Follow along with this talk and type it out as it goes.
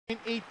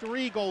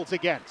0.83 goals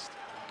against.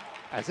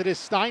 As it is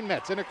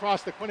Steinmetz in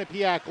across the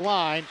Quinnipiac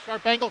line.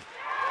 Sharp angle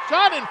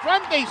shot in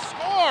front, they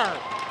score!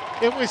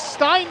 It was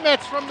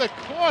Steinmetz from the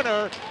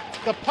corner.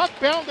 The puck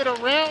bounded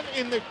around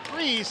in the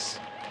crease.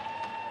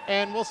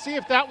 And we'll see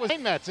if that was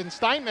Steinmetz, and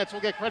Steinmetz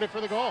will get credit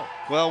for the goal.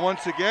 Well,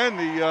 once again,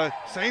 the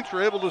Saints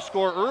were able to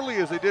score early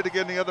as they did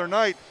again the other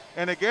night.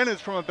 And again, it's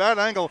from a bad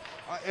angle.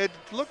 It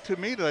looked to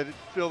me that I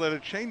feel that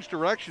it changed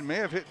direction, may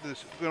have hit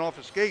this, went off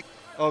a skate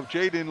of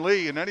Jaden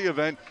Lee in any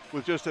event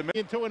with just a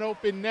into an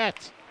open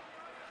net.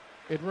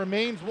 It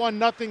remains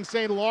 1-0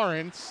 St.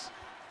 Lawrence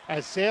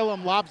as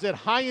Salem lobs it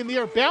high in the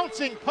air,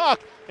 bouncing puck.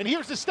 And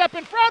here's the step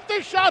in front,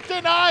 the shot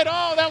denied.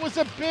 Oh, that was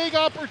a big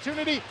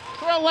opportunity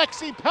for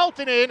Alexi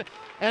Peltonen.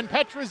 And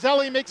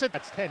Petrozelli makes it.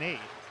 That's 10-8.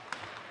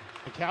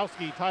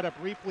 Mikowski tied up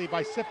briefly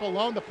by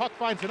Cipollone. The puck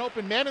finds an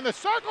open man in the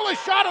circle. A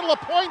shot and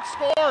LaPointe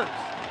scores.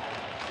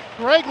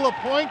 Greg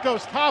LaPointe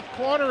goes top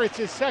corner. It's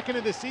his second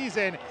of the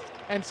season.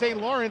 And St.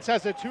 Lawrence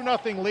has a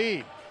 2-0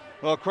 lead.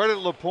 Well, credit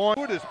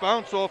LaPointe. This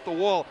bounce off the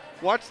wall.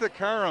 Watch the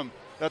carom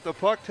that the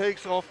puck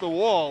takes off the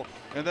wall.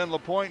 And then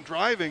LaPointe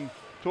driving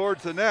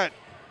towards the net.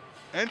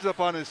 Ends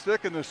up on his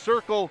stick in the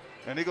circle.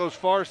 And he goes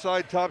far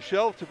side top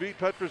shelf to beat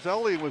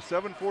Petrozelli with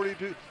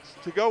 7:42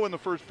 to go in the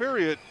first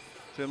period.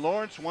 St.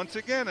 Lawrence once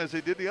again, as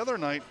they did the other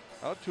night,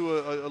 out to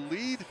a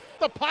lead.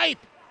 The pipe.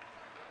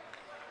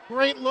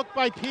 Great look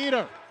by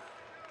Peter.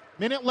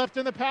 Minute left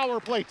in the power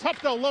play.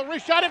 Tupto, low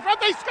wrist shot in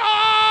front. They score!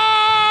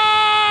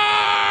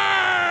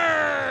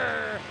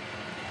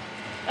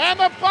 And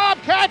the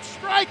Bobcats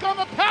strike on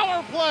the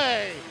power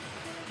play.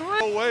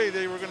 No way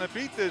they were going to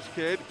beat this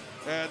kid.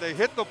 They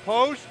hit the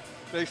post.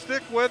 They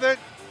stick with it.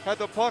 Had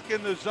the puck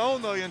in the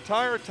zone the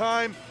entire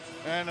time.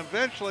 And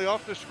eventually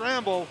off the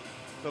scramble,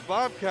 the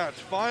Bobcats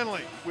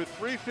finally, with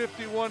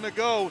 3:51 to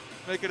go,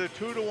 make it a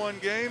 2-1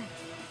 game.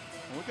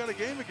 And we've got a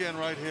game again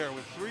right here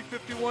with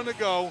 3:51 to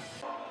go.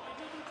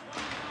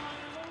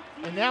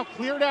 And now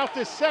cleared out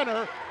to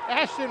center.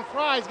 Ashton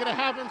Fry's going to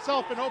have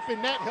himself an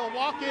open net. He'll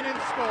walk in and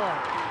score.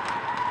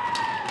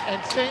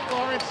 And St.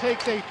 Lawrence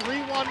takes a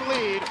 3-1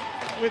 lead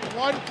with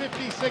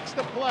 1:56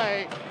 to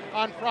play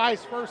on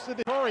Fry's first of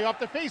the story. Off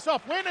the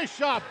face-off, win a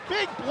shot.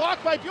 Big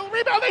block by Buell.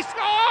 Rebound, they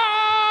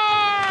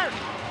score!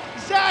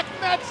 Zach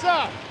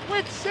Metza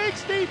with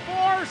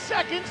 64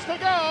 seconds to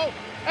go.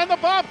 And the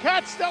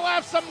Bobcats still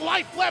have some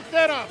life left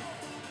in them.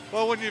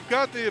 Well, when you've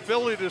got the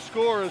ability to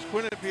score, as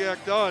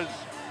Quinnipiac does,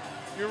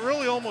 you're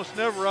really almost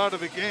never out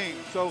of a game.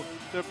 So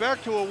they're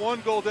back to a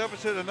 1-goal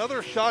deficit,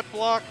 another shot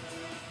block,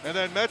 and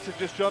then Metza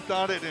just jumped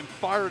on it and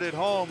fired it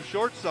home,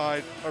 short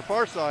side, or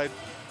far side.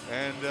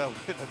 And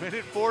with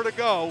 1:04 to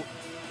go,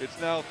 it's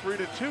now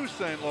 3-2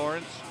 St.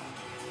 Lawrence.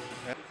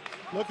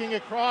 Looking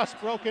across,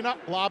 broken up,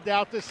 lobbed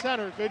out to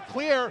center. Good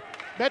clear.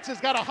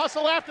 Metza's got to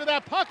hustle after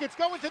that puck. It's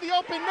going to the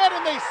open net,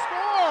 and they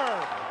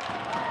score!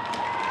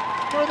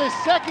 For the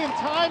second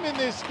time in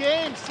this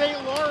game, St.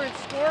 Lawrence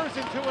scores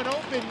into an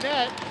open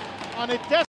net on a